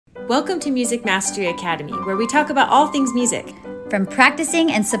Welcome to Music Mastery Academy, where we talk about all things music. From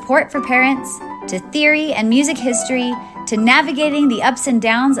practicing and support for parents, to theory and music history, to navigating the ups and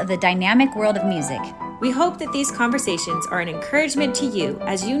downs of the dynamic world of music. We hope that these conversations are an encouragement to you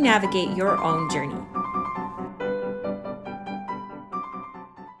as you navigate your own journey.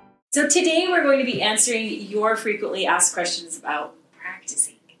 So today we're going to be answering your frequently asked questions about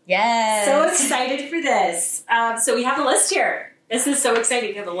practicing. Yes. So excited for this. So we have a list here. This is so exciting.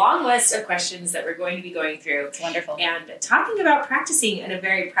 We have a long list of questions that we're going to be going through. It's wonderful. And talking about practicing in a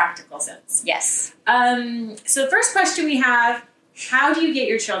very practical sense. Yes. So the first question we have, how do you get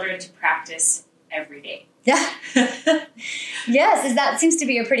your children to practice every day? Yeah. Yes, that seems to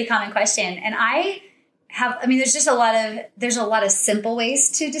be a pretty common question. And there's a lot of simple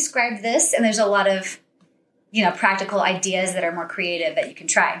ways to describe this. And there's a lot of, practical ideas that are more creative that you can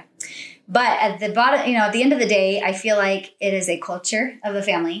try. But at the bottom, at the end of the day, I feel like it is a culture of the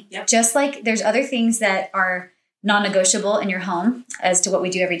family. Yep. Just like there's other things that are non-negotiable in your home as to what we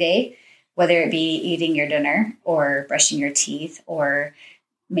do every day, whether it be eating your dinner or brushing your teeth or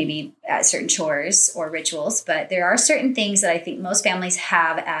maybe certain chores or rituals. But there are certain things that I think most families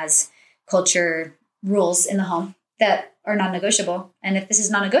have as culture rules in the home that are non-negotiable. And if this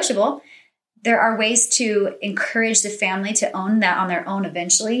is non-negotiable, there are ways to encourage the family to own that on their own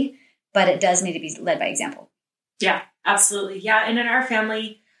eventually. But it does need to be led by example. Yeah, absolutely. Yeah. And in our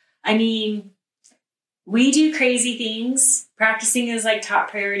family, we do crazy things. Practicing is like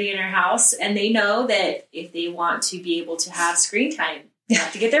top priority in our house. And they know that if they want to be able to have screen time, they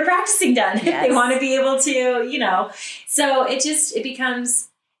have to get their practicing done. Yes. If they want to be able to, So it becomes,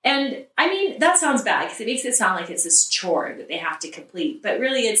 and that sounds bad because it makes it sound like it's this chore that they have to complete. But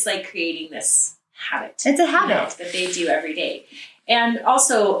really it's like creating this habit. It's a habit that they do every day. And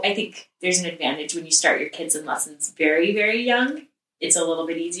also, I think there's an advantage when you start your kids in lessons very, very young. It's a little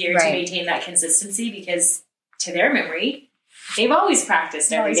bit easier to maintain that consistency because to their memory, they've always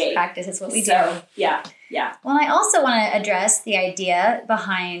practiced every day. Practice is what we do. Yeah. Well, I also want to address the idea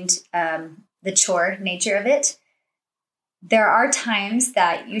behind the chore nature of it. There are times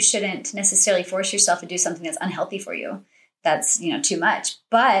that you shouldn't necessarily force yourself to do something that's unhealthy for you. That's, too much.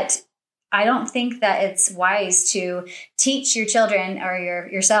 But I don't think that it's wise to teach your children or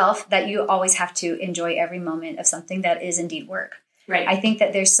yourself that you always have to enjoy every moment of something that is indeed work. Right. I think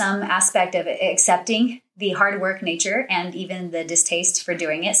that there's some aspect of accepting the hard work nature and even the distaste for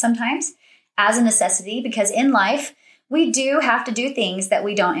doing it sometimes as a necessity, because in life, we do have to do things that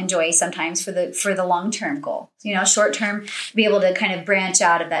we don't enjoy sometimes for the long-term goal. Short-term, be able to kind of branch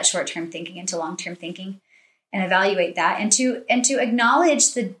out of that short-term thinking into long-term thinking and evaluate that and to acknowledge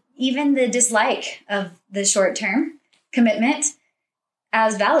even the dislike of the short-term commitment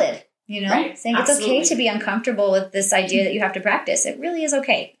as valid, Right. Saying it's okay to be uncomfortable with this idea that you have to practice. It really is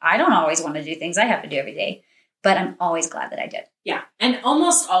okay. I don't always want to do things I have to do every day, but I'm always glad that I did. Yeah. And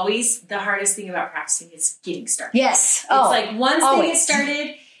almost always the hardest thing about practicing is getting started. Yes. It's like once they get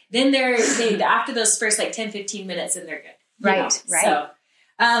started, then they after those first 10, 15 minutes, then they're good. Right. So,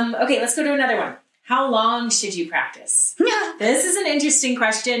 okay, let's go to another one. How long should you practice? This is an interesting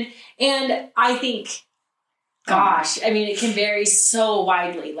question. And I think, it can vary so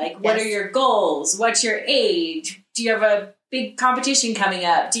widely. What are your goals? What's your age? Do you have a big competition coming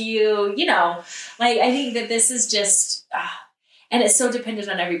up? Do you, I think that this is just, and it's so dependent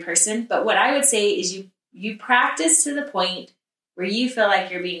on every person. But what I would say is you practice to the point where you feel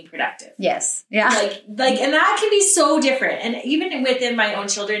like you're being productive. Yes. Yeah. And that can be so different. And even within my own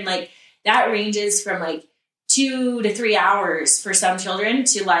children, that ranges from 2 to 3 hours for some children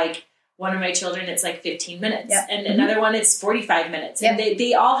to one of my children, it's 15 minutes. Yep. And another one, it's 45 minutes. Yep. And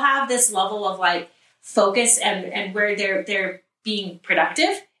they all have this level of focus and where they're being productive.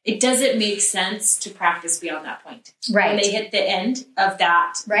 It doesn't make sense to practice beyond that point. Right. When they hit the end of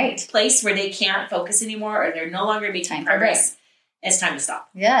that place where they can't focus anymore or they're no longer making progress, it's time to stop.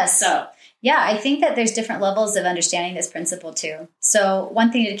 Yes. So yeah, I think that there's different levels of understanding this principle too. So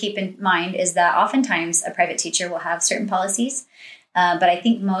one thing to keep in mind is that oftentimes a private teacher will have certain policies, but I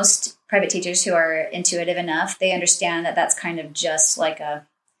think most private teachers who are intuitive enough, they understand that that's kind of just like a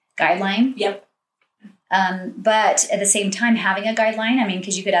guideline. Yep. But at the same time, having a guideline,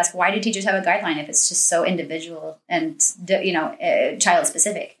 because you could ask, why do teachers have a guideline if it's just so individual and, child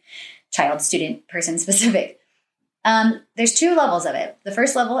specific, child, student, person specific? There's 2 levels of it. The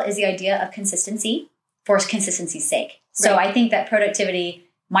first level is the idea of consistency for consistency's sake. So I think that productivity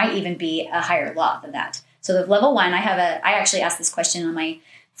might even be a higher law than that. So the level 1, I actually asked this question on my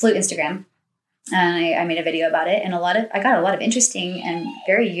Flute Instagram and I made a video about it and I got a lot of interesting and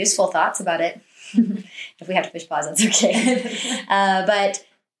very useful thoughts about it. If we have to push pause, that's okay. But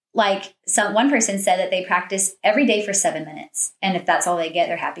like one person said that they practice every day for 7 minutes. And if that's all they get,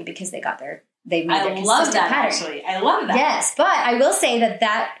 they're happy because they made their consistent pattern. Actually. I love that. Yes. But I will say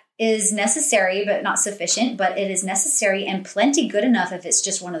that is necessary, but not sufficient, but it is necessary and plenty good enough if it's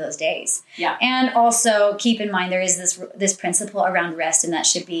just one of those days. Yeah. And also keep in mind, there is this principle around rest, and that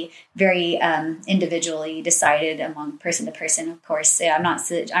should be very individually decided among person to person. Of course, I'm not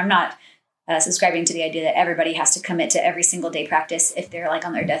subscribing to the idea that everybody has to commit to every single day practice if they're like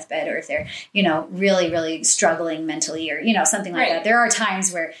on their deathbed, or if they're, really, really struggling mentally, or, something like that. There are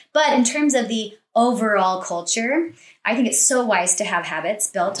times but in terms of the overall culture, I think it's so wise to have habits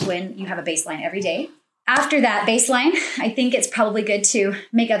built when you have a baseline every day. After that baseline, I think it's probably good to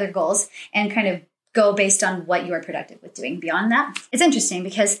make other goals and kind of go based on what you are productive with doing. Beyond that, it's interesting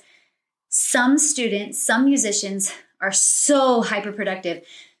because some musicians are so hyper productive,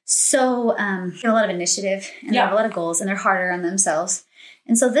 so have a lot of initiative, and they have a lot of goals, and they're harder on themselves.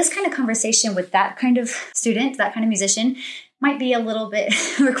 And so this kind of conversation with that kind of student, that kind of musician, might be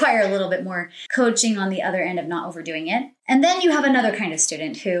require a little bit more coaching on the other end of not overdoing it. And then you have another kind of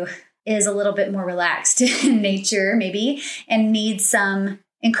student who is a little bit more relaxed in nature, maybe, and needs some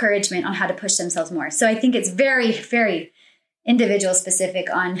encouragement on how to push themselves more. So I think it's very, very individual specific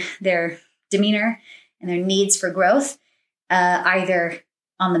on their demeanor and their needs for growth, either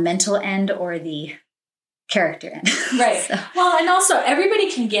on the mental end or the character end. Right. So. Well, and also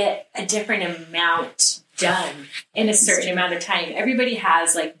everybody can get a different amount done in a certain amount of time. Everybody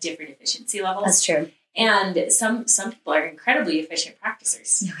has like different efficiency levels. That's true. And some people are incredibly efficient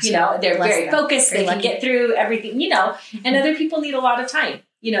practicers. They're very focused. They can get through everything, and other people need a lot of time.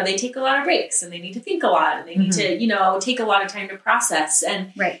 They take a lot of breaks, and they need to think a lot, and they need to, take a lot of time to process.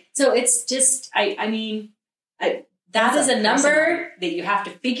 And so it's just, that is a number that you have to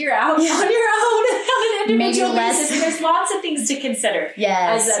figure out on your own on an individual basis. And there's lots of things to consider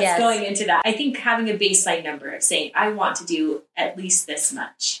as that's going into that. I think having a baseline number of saying, I want to do at least this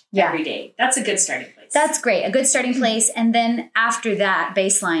much every day. That's a good starting place. That's great. A good starting place. And then after that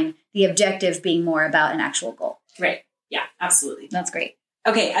baseline, the objective being more about an actual goal. Right. Yeah, absolutely. That's great.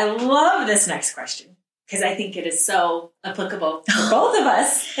 Okay. I love this next question because I think it is so applicable for both of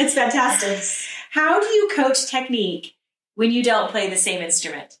us. It's fantastic. How do you coach technique when you don't play the same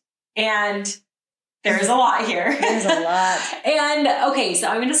instrument? And there's a lot here. There's a lot. And okay, so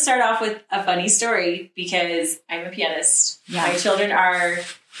I'm going to start off with a funny story because I'm a pianist. Yeah. My children are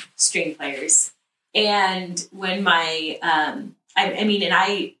string players. And when I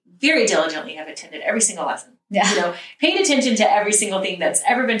very diligently have attended every single lesson. Yeah. Paid attention to every single thing that's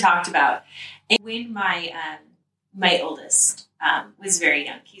ever been talked about. And when my oldest was very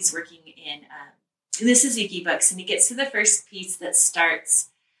young, he's working in the Suzuki books, and he gets to the first piece that starts,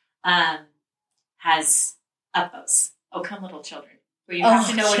 has uppos. Oh, come little children. Where you have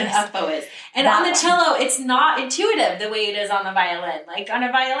to know what an uppo is. And on the cello, it's not intuitive the way it is on the violin. Like on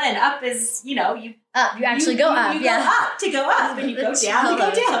a violin, up is, you actually go up. You go up to go up, and you go down to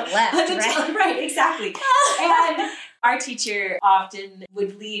go down. Left, right, exactly. And our teacher often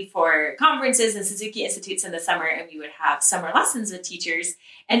would leave for conferences and Suzuki Institutes in the summer, and we would have summer lessons with teachers.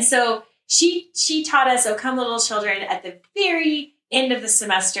 And so she taught us, "Oh, come little children," at the very end of the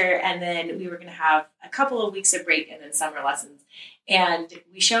semester, and then we were going to have a couple of weeks of break and then summer lessons. And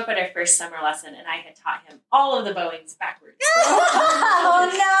we show up at our first summer lesson, and I had taught him all of the bowings backwards. Oh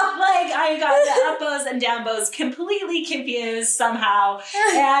no! Like I got the up bows and down bows completely confused somehow,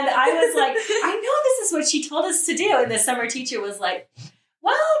 and I was like, "I know this is what she told us to do." And the summer teacher was like,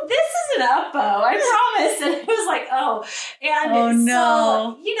 "Well, this is an up bow, I promise." And it was like, "Oh," and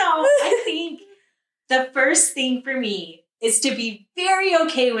no! So I think the first thing for me is to be very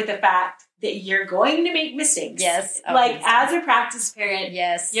okay with the fact that you're going to make mistakes. Yes. As a practice parent,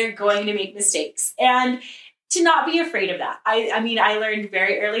 yes, you're going to make mistakes. And to not be afraid of that. I learned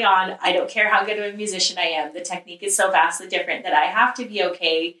very early on, I don't care how good of a musician I am, the technique is so vastly different that I have to be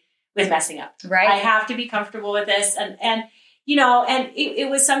okay with messing up. Right. I have to be comfortable with this. And it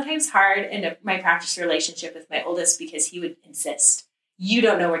was sometimes hard in my practice relationship with my oldest because he would insist, "You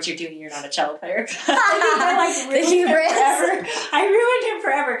don't know what you're doing. You're not a cello player." I ruined him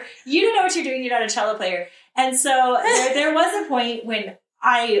forever. "You don't know what you're doing. You're not a cello player." And so there was a point when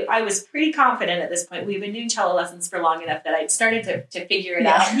I was pretty confident at this point. We've been doing cello lessons for long enough that I'd started to figure it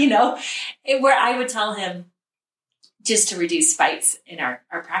out, where I would tell him, just to reduce fights in our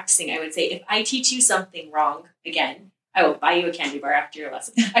practicing, I would say, "If I teach you something wrong again, I will buy you a candy bar after your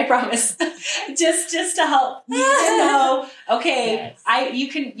lesson. I promise." just to help you know, okay, yes.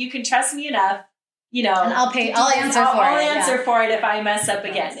 You can trust me enough, and I'll answer for it if I mess up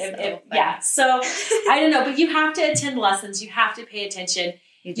again. So I don't know, but you have to attend lessons. You have to pay attention.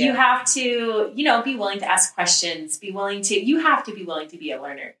 You have to, be willing to ask questions, you have to be willing to be a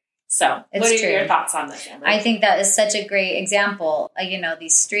learner. So what are your thoughts on this, Amber? I think that is such a great example.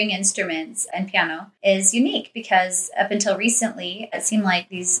 These string instruments and piano is unique because up until recently, it seemed like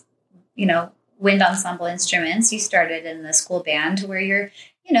these, wind ensemble instruments, you started in the school band where you're,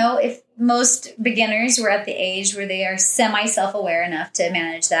 if most beginners were at the age where they are semi-self-aware enough to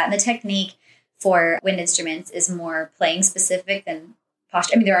manage that. And the technique for wind instruments is more playing specific than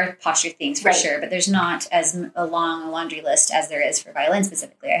posture. I mean, there are posture things for sure, but there's not as a long laundry list as there is for violin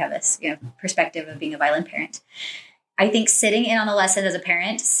specifically. I have this, perspective of being a violin parent. I think sitting in on a lesson as a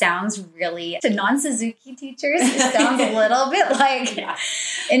parent sounds really, to non-Suzuki teachers, it sounds a little bit like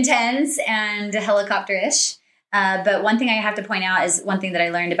intense and helicopter-ish. But one thing I have to point out is one thing that I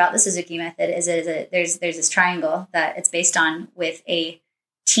learned about the Suzuki method is there's this triangle that it's based on with a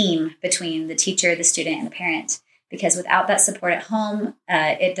team between the teacher, the student, and the parent. Because without that support at home,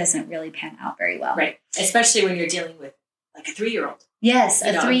 it doesn't really pan out very well. Right. Especially when you're dealing with like a 3-year-old. Yes,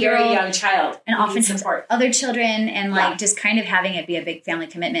 a 3-year-old. Very young child. And often support other children and just kind of having it be a big family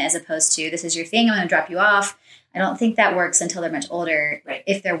commitment as opposed to this is your thing, I'm going to drop you off. I don't think that works until they're much older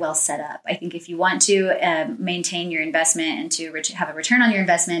if they're well set up. I think if you want to maintain your investment and to have a return on your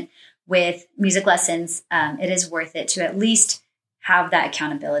investment with music lessons, it is worth it to at least have that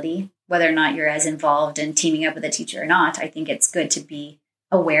accountability. Whether or not you're as involved in teaming up with a teacher or not, I think it's good to be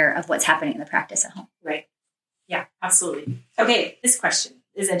aware of what's happening in the practice at home. Right. Yeah, absolutely. Okay, this question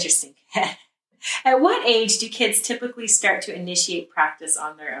is interesting. At what age do kids typically start to initiate practice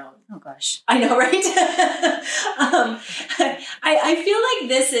on their own? Oh, gosh. I know, right? I feel like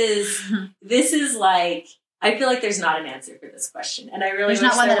this is like, I feel like there's not an answer for this question. And I really There's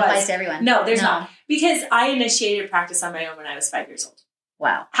not one that applies to everyone. No, there's not. Because I initiated practice on my own when I was 5 years old.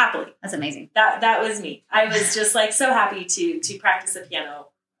 Wow. Happily. That's amazing. That was me. I was just like so happy to practice the piano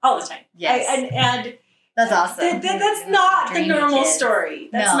all the time. Yes. And that's awesome. That's not the normal story.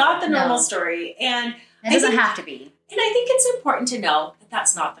 That's not the normal story. And it doesn't have to be. And I think it's important to know that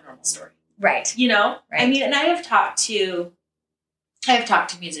that's not the normal story. Right. Right. I mean, and I have talked to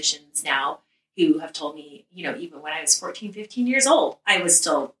musicians now who have told me, even when I was 14, 15 years old, I was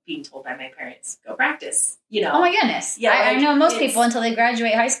still being told by my parents, go practice, Oh my goodness. Yeah. I know most people until they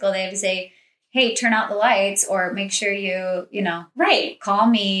graduate high school, they have to say, hey, turn out the lights or make sure you call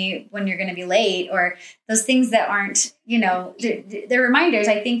me when you're going to be late or those things that aren't, they're reminders.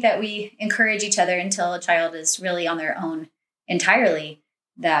 I think that we encourage each other until a child is really on their own entirely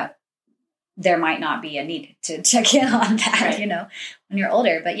that there might not be a need to check in on that, when you're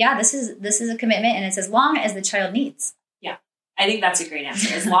older. But yeah, this is a commitment and it's as long as the child needs. Yeah. I think that's a great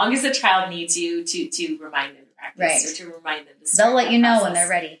answer. As long as the child needs you to remind them to practice or to remind them to they'll let you know when they're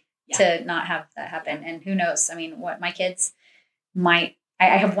ready to not have that happen. And who knows? I mean, what my kids might,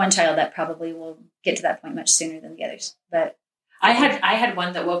 I have one child that probably will get to that point much sooner than the others, but I had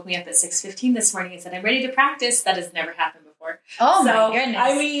one that woke me up at 6:15 this morning and said, I'm ready to practice. That has never happened before. Oh my goodness.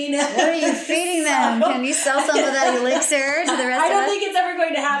 I mean, what are you feeding them? Can you sell some of that elixir to the rest of us? I don't think it's ever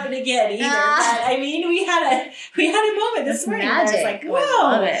going to happen again either. But I mean, we had a moment this morning where I was like, whoa.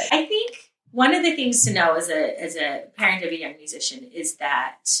 I love it. I think one of the things to know as a parent of a young musician is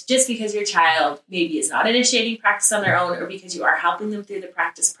that just because your child maybe is not initiating practice on their own or because you are helping them through the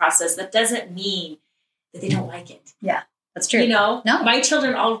practice process, that doesn't mean that they don't like it. Yeah, that's true. No. My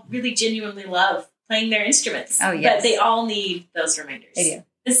children all really genuinely love playing their instruments. Oh, yes. But they all need those reminders. They do.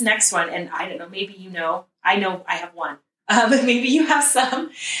 This next one, and I don't know, maybe I know I have one. But maybe you have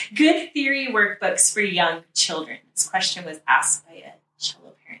some good theory workbooks for young children. This question was asked by a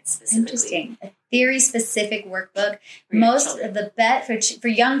cello parent specifically. Interesting. A theory-specific workbook. Most of the for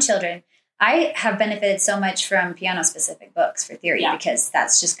young children, I have benefited so much from piano-specific books for theory because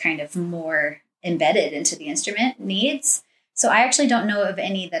that's just kind of more embedded into the instrument needs. So I actually don't know of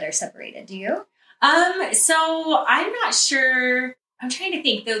any that are separated. Do you? So I'm not sure. I'm trying to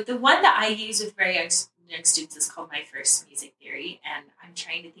think. The one that I use with very young students is called My First Music Theory, and I'm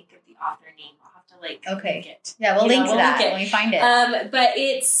trying to think of the author name. I'll have to link it. Yeah, we'll link to that when we find it. But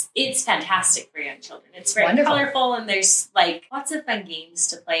it's fantastic for young children. It's very colorful, and there's like lots of fun games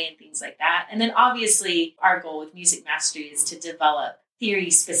to play and things like that. And then obviously our goal with Music Mastery is to develop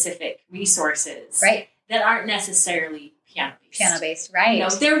theory-specific resources that aren't necessarily piano-based. Piano-based,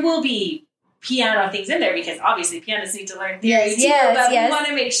 right. There will be piano things in there because obviously pianists need to learn theory too. But we want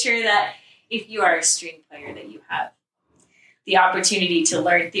to make sure that if you are a string player that you have the opportunity to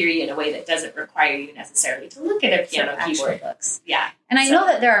learn theory in a way that doesn't require you necessarily to look at a piano keyboard. Books. Yeah. And I know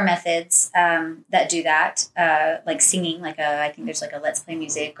that there are methods that do that, like singing, I think there's like a Let's Play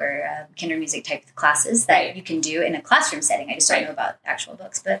Music or Kinder Music type classes that you can do in a classroom setting. I just don't know about actual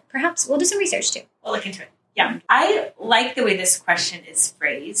books, but perhaps we'll do some research too. We'll look into it. Yeah. I like the way this question is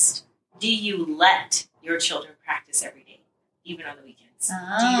phrased. Do you let your children practice every day, even on the weekends?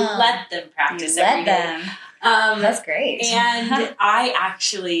 Do you let them practice every day? That's great. And I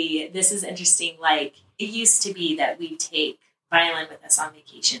actually, this is interesting, like it used to be that we take violin with us on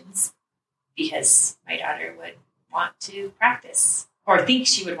vacations because my daughter would want to practice or think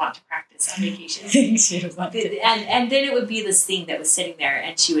she would want to practice on vacation. And then it would be this thing that was sitting there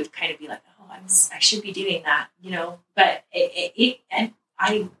and she would kind of be like, oh, I should be doing that, but and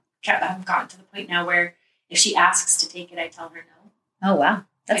I've gotten to the point now where if she asks to take it, I tell her no. Oh, wow.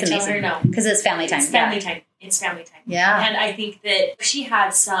 That's amazing. I tell her no. Because it's family time. It's family time. It's family time. Yeah. And I think that if she had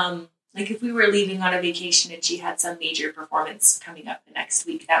some, like if we were leaving on a vacation and she had some major performance coming up the next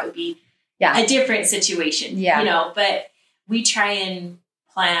week, that would be a different situation. Yeah. But we try and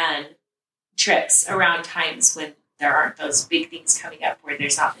plan trips around times when there aren't those big things coming up where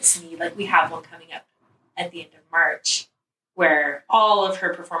there's not this need. Like we have one coming up at the end of March where all of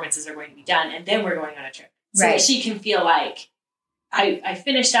her performances are going to be done and then we're going on a trip. So that she can feel like I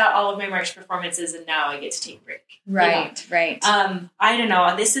finished out all of my March performances and now I get to take a break. Right. I don't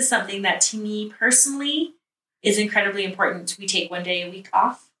know. This is something that to me personally is incredibly important. We take one day a week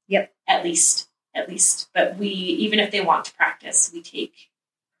off. Yep. At least. But even if they want to practice, we take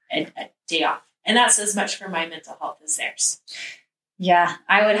a day off. And that's as much for my mental health as theirs. Yeah,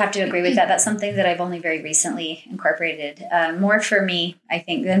 I would have to agree with that. That's something that I've only very recently incorporated. More for me, I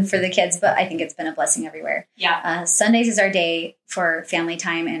think, than for the kids, but I think it's been a blessing everywhere. Yeah. Sundays is our day for family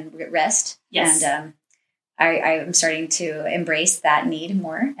time and rest. Yes. And I'm starting to embrace that need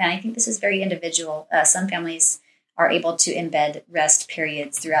more. And I think this is very individual. Some families are able to embed rest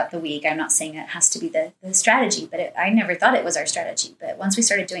periods throughout the week. I'm not saying it has to be the strategy, but I never thought it was our strategy. But once we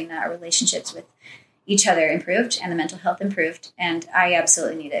started doing that, our relationships with each other improved and the mental health improved, and I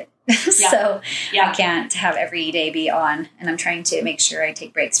absolutely need it. So I can't have every day be on, and I'm trying to make sure I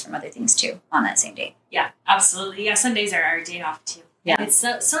take breaks from other things too on that same day. Yeah, absolutely. Yeah, Sundays are our day off too. Yeah. And it's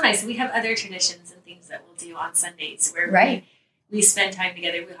so nice. We have other traditions and things that we'll do on Sundays where we spend time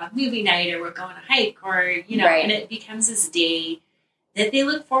together. We have movie night or we're going to hike or, and it becomes this day that they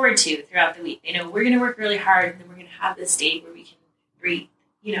look forward to throughout the week. We're going to work really hard and then we're going to have this day where we can breathe,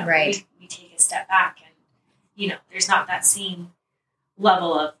 we take a step back and, there's not that same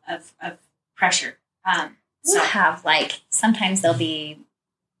level of pressure. We'll have sometimes there'll be,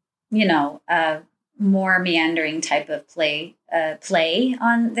 more meandering type of play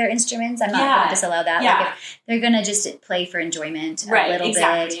on their instruments. I'm not going to disallow that. Yeah. Like if they're going to just play for enjoyment a little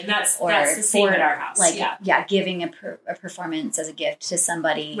bit. And that's the same at our house. Giving a performance as a gift to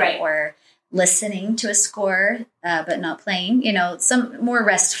somebody or listening to a score, but not playing, some more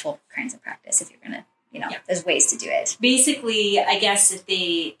restful kinds of practice if you're going to, there's ways to do it. Basically, I guess if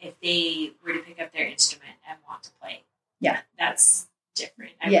they were to pick up their instrument and want to play, that's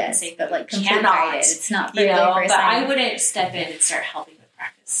different. I wouldn't say but cannot. It's not for but I wouldn't step in and start helping with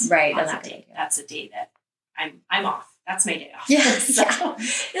practice. Right. On that day. That's a day that I'm off. That's my day off. Yes. So,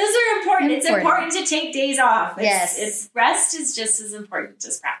 those are important. It's important to take days off. It's rest is just as important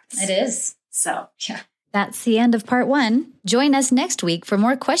as practice. It is. So That's the end of part 1. Join us next week for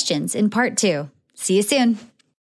more questions in part 2. See you soon.